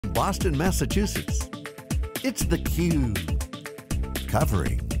Boston, Massachusetts. It's theCUBE,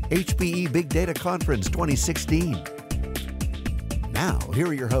 covering HPE Big Data Conference 2016. Now, here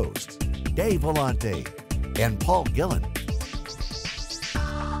are your hosts, Dave Vellante and Paul Gillen.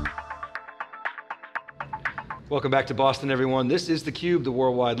 Welcome back to Boston, everyone. This is theCUBE, the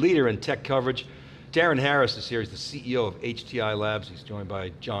worldwide leader in tech coverage. Darren Harris is here, he's the CEO of HTI Labs. He's joined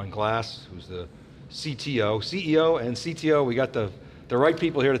by John Glass, who's the CTO. CEO and CTO, we got the right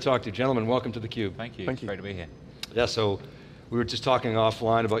people here to talk to. Gentlemen, welcome to theCUBE. Thank you, Thank you. Great to be here. Yeah, so we were just talking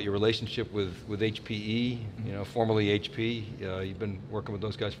offline about your relationship with HPE, formerly HP. You've been working with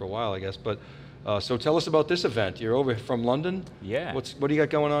those guys for a while, I guess, but so tell us about this event. You're over from London? Yeah. What do you got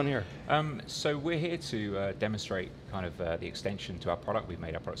going on here? So we're here to demonstrate kind of the extension to our product. We've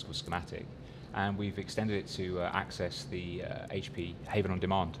made our product called Schematic, and we've extended it to access the HP Haven on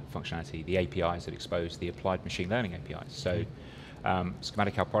Demand functionality, the APIs that expose the applied machine learning APIs. So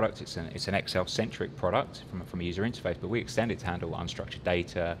Schematic, our product, it's an Excel-centric product from a user interface, but we extend it to handle unstructured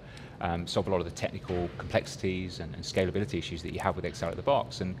data, solve a lot of the technical complexities and scalability issues that you have with Excel out of the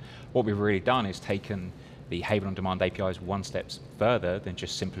box. And what we've really done is taken the Haven on Demand APIs one step further than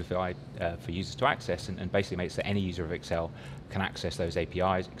just simplified for users to access, and basically makes it so any user of Excel can access those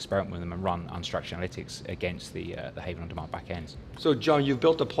APIs, experiment with them, and run unstructured analytics against the Haven on Demand backends. So John, you've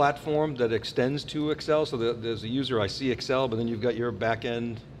built a platform that extends to Excel, so there's a user, I see Excel, but then you've got your back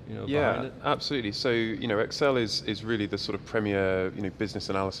end behind it? Absolutely. So Excel is really the sort of premier business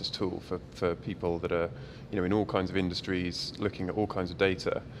analysis tool for people that are in all kinds of industries looking at all kinds of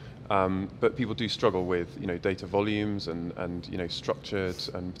data. But people do struggle with data volumes and structured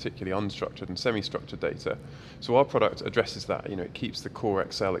and particularly unstructured and semi-structured data. So our product addresses that. It keeps the core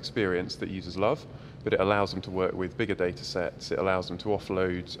Excel experience that users love, but it allows them to work with bigger data sets. It allows them to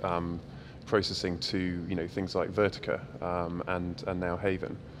offload processing to things like Vertica and now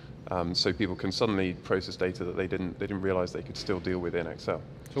Haven. So people can suddenly process data that they didn't realize they could still deal with in Excel.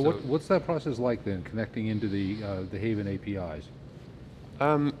 So what's that process like then, connecting into the Haven APIs?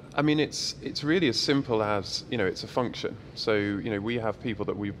 I mean, it's really as simple as it's a function. So we have people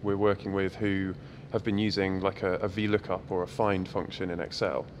that we're working with who have been using like a VLOOKUP or a find function in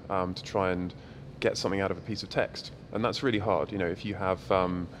Excel to try and get something out of a piece of text, and that's really hard. If you have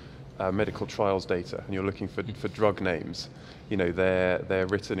medical trials data and you're looking for drug names, they're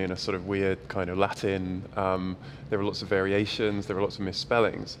written in a sort of weird kind of Latin. There are lots of variations. There are lots of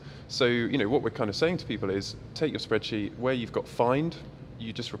misspellings. So what we're kind of saying to people is take your spreadsheet where you've got find.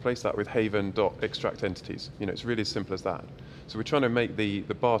 You just replace that with haven.extract entities. It's really as simple as that. So we're trying to make the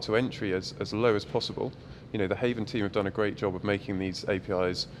bar to entry as low as possible. The Haven team have done a great job of making these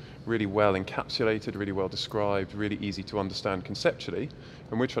APIs really well encapsulated, really well described, really easy to understand conceptually,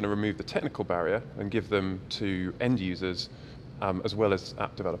 and we're trying to remove the technical barrier and give them to end users as well as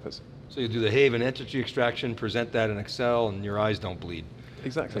app developers. So you do the Haven entity extraction, present that in Excel, and your eyes don't bleed.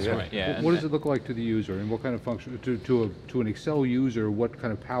 Exactly. That's right, yeah. What does it look like to the user, and what kind of function, to an Excel user, what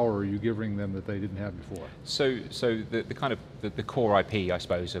kind of power are you giving them that they didn't have before? So the core IP, I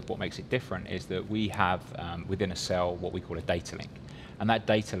suppose, of what makes it different is that we have within a cell what we call a data link. And that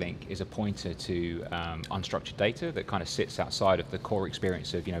data link is a pointer to unstructured data that kind of sits outside of the core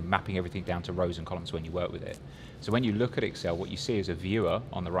experience of mapping everything down to rows and columns when you work with it. So when you look at Excel, what you see is a viewer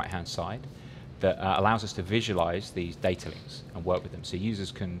on the right-hand side that allows us to visualize these data links and work with them. So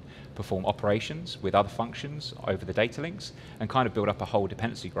users can perform operations with other functions over the data links and kind of build up a whole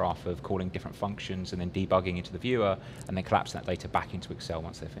dependency graph of calling different functions and then debugging into the viewer and then collapsing that data back into Excel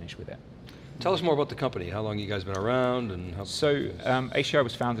once they're finished with it. Tell us more about the company. How long you guys been around? And how HTI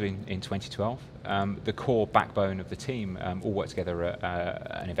was founded in 2012. The core backbone of the team all worked together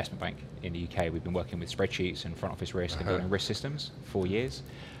at an investment bank in the UK. We've been working with spreadsheets and front office risk and building risk systems for years.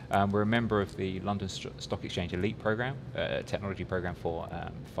 We're a member of the London Stock Exchange Elite program, a technology program for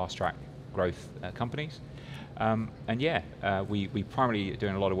fast-track growth companies. And yeah, we primarily are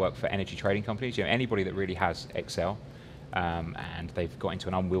doing a lot of work for energy trading companies. Anybody that really has Excel and they've got into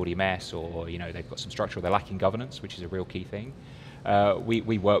an unwieldy mess, or they've got some structure, or they're lacking governance, which is a real key thing.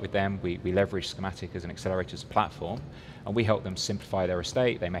 We work with them. We leverage Schematic as an accelerator's platform, and we help them simplify their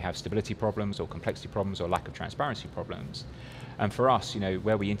estate. They may have stability problems or complexity problems or lack of transparency problems. And for us,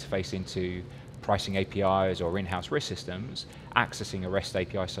 where we interface into pricing APIs or in-house risk systems, accessing a REST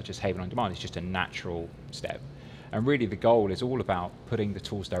API such as Haven on Demand is just a natural step. And really the goal is all about putting the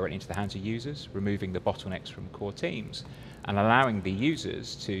tools directly into the hands of users, removing the bottlenecks from core teams, and allowing the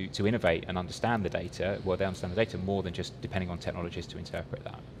users to innovate and understand the data, well, they understand the data more than just depending on technologists to interpret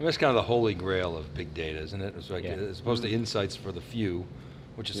that. And that's kind of the holy grail of big data, isn't it? It's like, as opposed to insights for the few,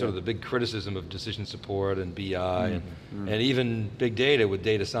 which is sort of the big criticism of decision support and BI and even big data with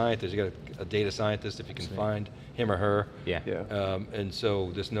data scientists. You got a data scientist if you can find him or her. And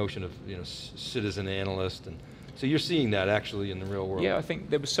so this notion of citizen analyst, and so you're seeing that actually in the real world. Yeah, I think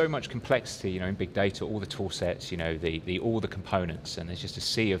there was so much complexity, in big data, all the tool sets, all the components, and there's just a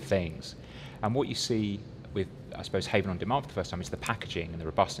sea of things. And what you see with, I suppose, Haven on Demand for the first time is the packaging and the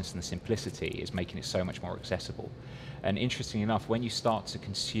robustness and the simplicity is making it so much more accessible. And interestingly enough, when you start to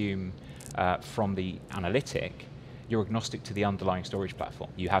consume from the analytic, you're agnostic to the underlying storage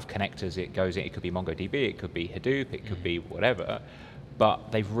platform. You have connectors, it goes in, it could be MongoDB, it could be Hadoop, it could be whatever,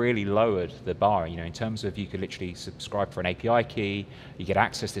 but they've really lowered the bar. In terms of you could literally subscribe for an API key, you get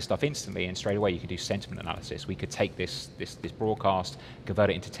access to this stuff instantly, and straight away you could do sentiment analysis. We could take this broadcast, convert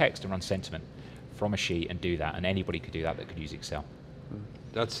it into text, and run sentiment from a sheet and do that, and anybody could do that could use Excel.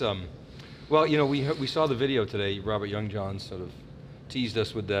 That's well, we saw the video today. Robert Youngjohn sort of teased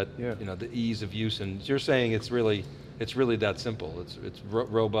us with that, the ease of use, and you're saying it's really that simple. It's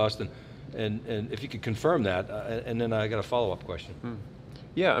robust, and if you could confirm that, and then I got a follow-up question.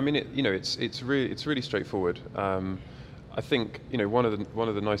 Yeah, I mean, it's really straightforward. I think one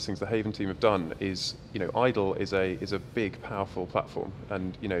of the nice things the Haven team have done is idle is a big, powerful platform,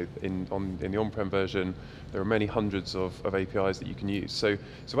 and in the on-prem version there are many hundreds of APIs that you can use. So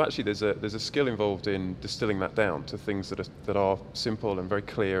actually there's a skill involved in distilling that down to things that are simple and very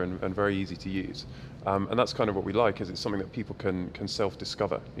clear and very easy to use. And that's kind of what we like, is it's something that people can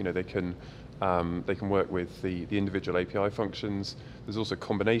self-discover. They can work with the individual API functions. There's also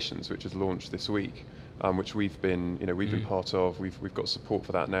combinations, which is launched this week, which we've been part of. We've got support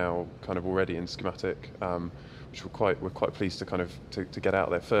for that now, kind of already in schematic, which we're quite pleased to kind of to get out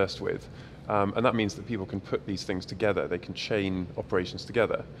there first with. And that means that people can put these things together. They can chain operations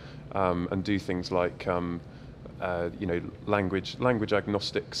together and do things like language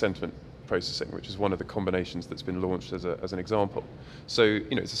agnostic sentiment processing, which is one of the combinations that's been launched as an example. So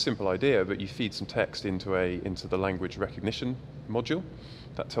it's a simple idea, but you feed some text into the language recognition module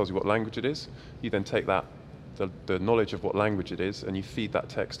that tells you what language it is. You then take the knowledge of what language it is, and you feed that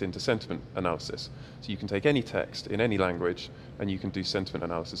text into sentiment analysis. So you can take any text in any language, and you can do sentiment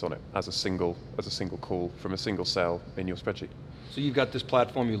analysis on it as a single call from a single cell in your spreadsheet. So you've got this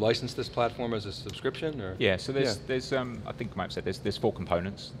platform, you license this platform as a subscription, or? Yeah, so there's I think I might have said there's 4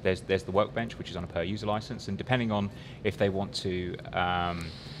 components. There's the workbench, which is on a per user license, and depending on if they want to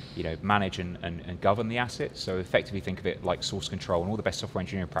manage and govern the assets, so effectively think of it like source control and all the best software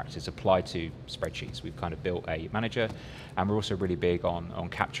engineering practices applied to spreadsheets. We've kind of built a manager, and we're also really big on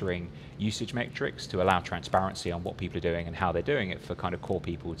capturing usage metrics to allow transparency on what people are doing and how they're doing it for kind of core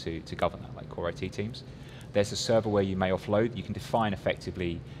people to govern that, like core IT teams. There's a server where you may offload. You can define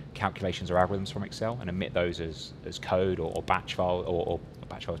effectively calculations or algorithms from Excel and emit those as code or batch file or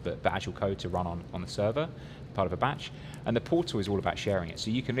batch files, but actual code to run on the server, part of a batch. And the portal is all about sharing it.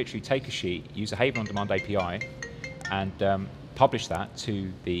 So you can literally take a sheet, use a Haven on Demand API, and publish that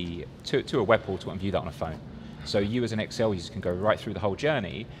to a web portal and view that on a phone. So you as an Excel user can go right through the whole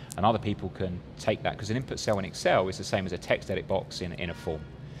journey, and other people can take that, because an input cell in Excel is the same as a text edit box in a form.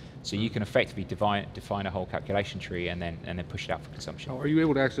 So you can effectively define a whole calculation tree and then push it out for consumption. Are you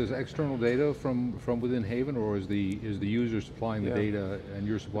able to access external data from within Haven, or is the user supplying the data and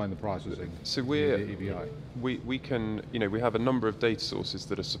you're supplying the processing? So the API? We can, we have a number of data sources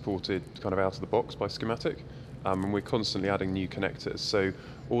that are supported kind of out of the box by schematic, and we're constantly adding new connectors. So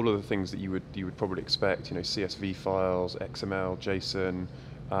all of the things that you would probably expect, CSV files, XML, JSON.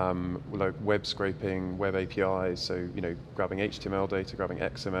 Like web scraping, web APIs, so grabbing HTML data, grabbing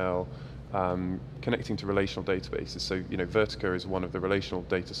XML, connecting to relational databases. So Vertica is one of the relational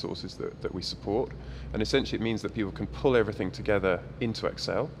data sources that we support, and essentially it means that people can pull everything together into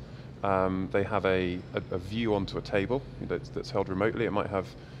Excel. They have a view onto a table that's held remotely. It might have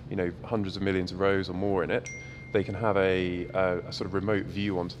hundreds of millions of rows or more in it. They can have a sort of remote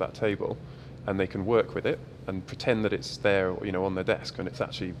view onto that table, and they can work with it and pretend that it's there, on their desk, and it's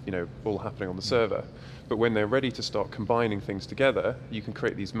actually, all happening on the server. But when they're ready to start combining things together, you can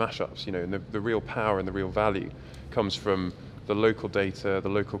create these mashups, and the real power and the real value comes from the local data, the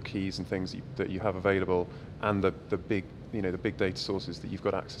local keys and things that you have available, and the big data sources that you've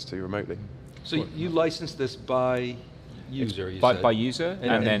got access to remotely. So you license this by user, by user,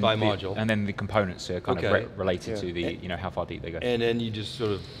 and then by module, and then the components are kind of related to the how far deep they go. And then you just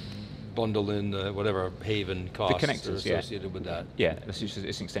sort of bundle in whatever Haven costs the connectors associated with that. Yeah, it's an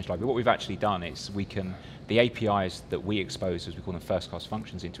extension library. What we've actually done is the APIs that we expose, as we call them first class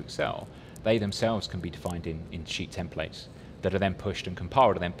functions, into Excel, they themselves can be defined in sheet templates that are then pushed and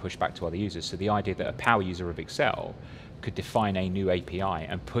compiled and then pushed back to other users. So the idea that a power user of Excel could define a new API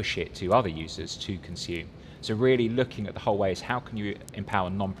and push it to other users to consume. So really looking at the whole way is how can you empower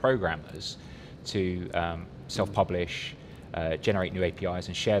non-programmers to self-publish, generate new APIs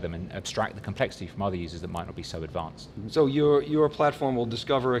and share them and abstract the complexity from other users that might not be so advanced. So your platform will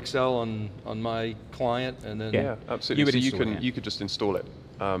discover Excel on my client and then... Yeah, absolutely. You could just install it.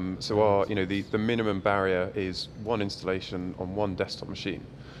 So our, the minimum barrier is one installation on one desktop machine,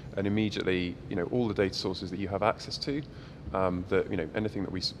 and immediately, all the data sources that you have access to, that anything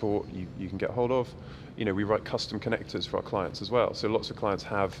that we support, you can get hold of. We write custom connectors for our clients as well. So lots of clients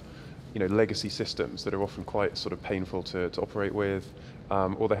have, legacy systems that are often quite sort of painful to operate with,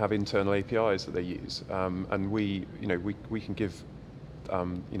 or they have internal APIs that they use, and we can give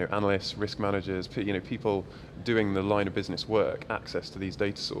analysts, risk managers, people doing the line of business work access to these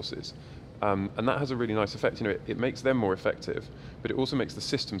data sources. And that has a really nice effect. It makes them more effective, but it also makes the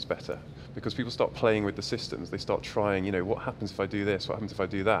systems better because people start playing with the systems. They start trying, what happens if I do this? What happens if I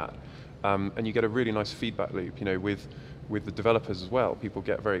do that? And you get a really nice feedback loop, with the developers as well. People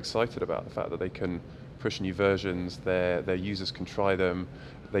get very excited about the fact that they can push new versions, their users can try them,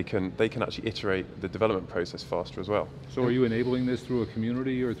 they can actually iterate the development process faster as well. So are you enabling this through a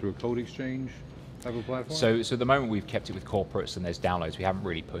community or through a code exchange type of platform? So at the moment we've kept it with corporates and there's downloads. We haven't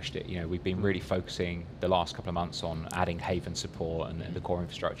really pushed it. We've been really focusing the last couple of months on adding Haven support and the core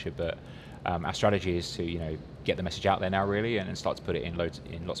infrastructure, but our strategy is to get the message out there now really and start to put it in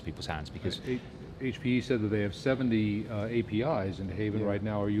lots of people's hands because HPE said that they have 70 APIs in Haven right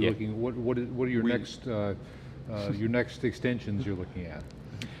now. Are you looking? What are your next extensions you're looking at?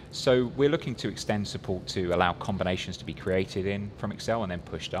 So we're looking to extend support to allow combinations to be created in from Excel and then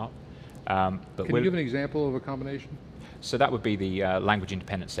pushed up. Can you give an example of a combination? So that would be the language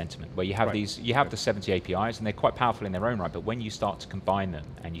independent sentiment, where you have the 70 APIs, and they're quite powerful in their own right. But when you start to combine them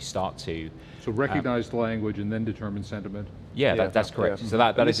and you start to recognize the language and then determine sentiment. Yeah, that's correct. Yeah. So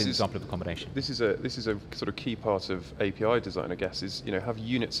that is an example of a combination. This is a sort of key part of API design, I guess, is have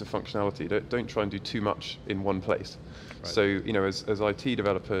units of functionality. Don't try and do too much in one place. Right. So as IT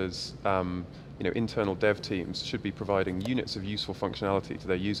developers, internal dev teams should be providing units of useful functionality to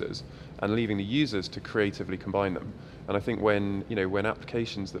their users and leaving the users to creatively combine them. And I think when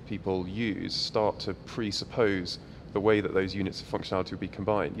applications that people use start to presuppose the way that those units of functionality will be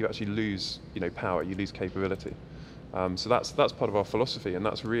combined, you actually lose power, you lose capability. So that's part of our philosophy, and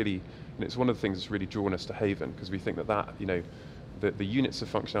that's really, it's one of the things that's really drawn us to Haven, because we think that the units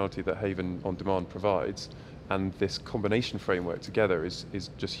of functionality that Haven on Demand provides and this combination framework together is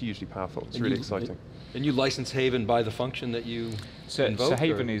just hugely powerful. It's really exciting. And you license Haven by the function that you invoke? So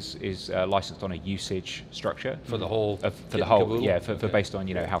Haven is licensed on a usage structure for the whole. Based on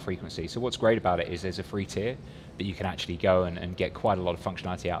how frequency. So what's great about it is there's a free tier that you can actually go and get quite a lot of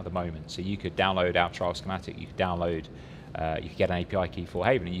functionality out at the moment. So you could download our trial schematic. You could download. You could get an API key for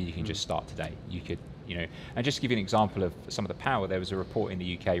Haven, and you can just start today. You could. And just to give you an example of some of the power, there was a report in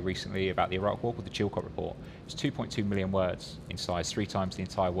the UK recently about the Iraq War called the Chilcot Report. It's 2.2 million words in size, 3 times the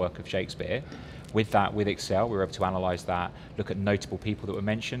entire work of Shakespeare. With Excel, we were able to analyze that, look at notable people that were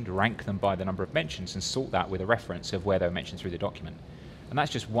mentioned, rank them by the number of mentions, and sort that with a reference of where they were mentioned through the document. And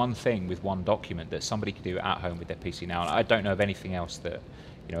that's just one thing with one document that somebody could do at home with their PC now. And I don't know of anything else that,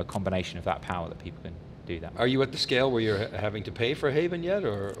 a combination of that power that people can do that. Are you at the scale where you're having to pay for Haven yet,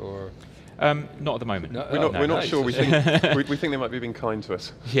 or? Not at the moment. No, we're not sure. We think they might be being kind to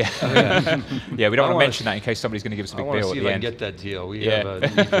us. Yeah, yeah. We don't want to mention that in case somebody's going to give us a big bill at the end. I want to see if I can get that deal. We have a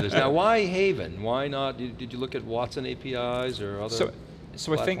need for this. Now, why Haven? Why not? Did you look at Watson APIs or other?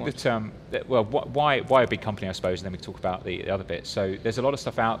 So I think that why a big company, I suppose, and then we talk about the other bit. So there's a lot of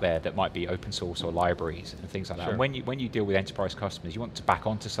stuff out there that might be open source or libraries and things like that. Sure. And when you deal with enterprise customers, you want to back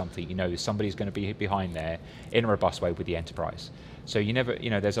onto something. Somebody's going to be behind there in a robust way with the enterprise. So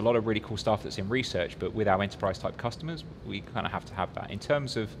there's a lot of really cool stuff that's in research, but with our enterprise type customers, we kind of have to have that. In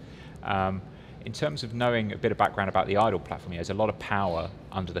terms of knowing a bit of background about the IDLE platform, there's a lot of power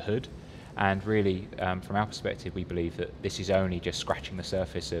under the hood. And really, from our perspective, we believe that this is only just scratching the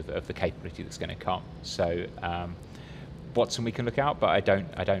surface of the capability that's going to come. So Watson we can look out, but I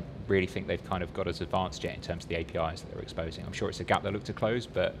don't really think they've kind of got as advanced yet in terms of the APIs that they're exposing. I'm sure it's a gap they look to close,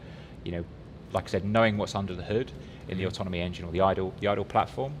 but like I said, knowing what's under the hood in the autonomy engine or the IDLE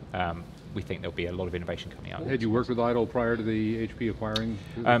platform, we think there'll be a lot of innovation coming out. Had you worked with IDLE prior to the HP acquiring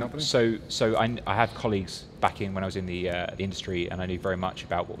the company? So I had colleagues back when I was in the industry, and I knew very much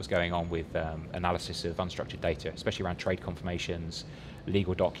about what was going on with analysis of unstructured data, especially around trade confirmations,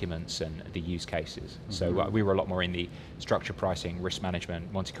 legal documents and the use cases. So we were a lot more in the structured pricing, risk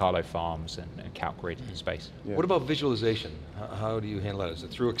management, Monte Carlo farms, and calc grid space. Yeah. What about visualization? How do you handle that? Is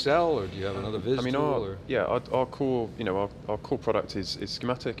it through Excel, or do you have another viz I mean, tool? our core, our core product is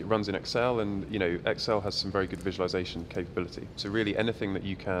schematic. It runs in Excel, and Excel has some very good visualization capability. So really, anything that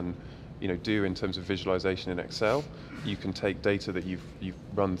you can, do in terms of visualization in Excel, you can take data that you've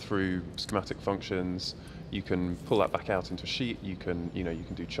run through schematic functions. You can pull that back out into a sheet. You can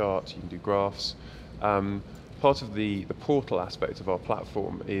do charts. You can do graphs. Part of the portal aspect of our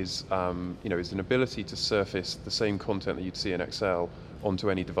platform is is an ability to surface the same content that you'd see in Excel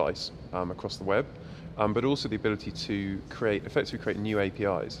onto any device across the web, but also the ability to effectively create new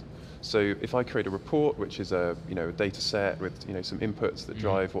APIs. So if I create a report, which is a data set with some inputs that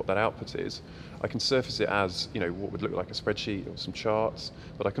drive what that output is, I can surface it as what would look like a spreadsheet or some charts,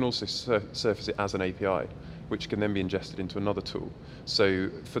 but I can also surface it as an API, which can then be ingested into another tool. So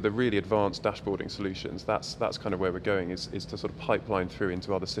for the really advanced dashboarding solutions, that's kind of where we're going, is to sort of pipeline through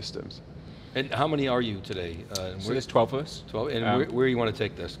into other systems. And how many are you today? So there's 12 of us. 12, and where do you want to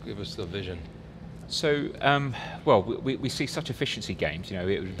take this? Give us the vision. So, we see such efficiency gains. It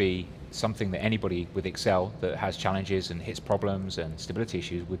would be something that anybody with Excel that has challenges and hits problems and stability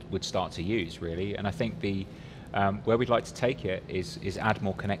issues would start to use, really. And I think where we'd like to take it is add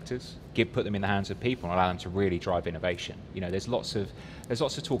more connectors, put them in the hands of people, and allow them to really drive innovation. There's lots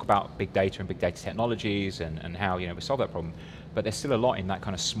of talk about big data and big data technologies and how we solve that problem. But there's still a lot in that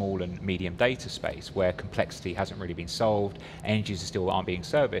kind of small and medium data space where complexity hasn't really been solved, energies still aren't being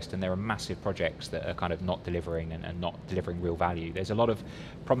serviced, and there are massive projects that are kind of not delivering and not delivering real value. There's a lot of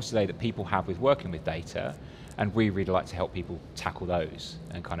problems today that people have with working with data, and we really like to help people tackle those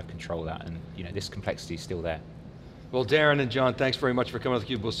and kind of control that. And this complexity is still there. Well, Darren and John, thanks very much for coming on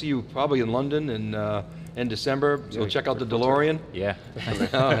theCUBE. We'll see you probably in London in December. So check out the DeLorean. Yeah.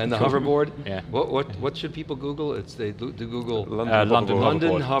 And the hoverboard. Yeah. What should people Google? They Google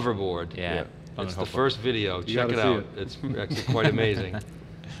London hoverboard. Yeah. It's the first video. Check it out. It's actually quite amazing.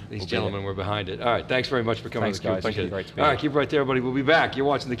 These gentlemen were behind it. All right, thanks very much for coming on theCUBE. Appreciate it. Great to be All right, here. keep it right there, everybody. We'll be back. You're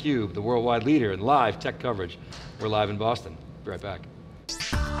watching theCUBE, the worldwide leader in live tech coverage. We're live in Boston. Be right back.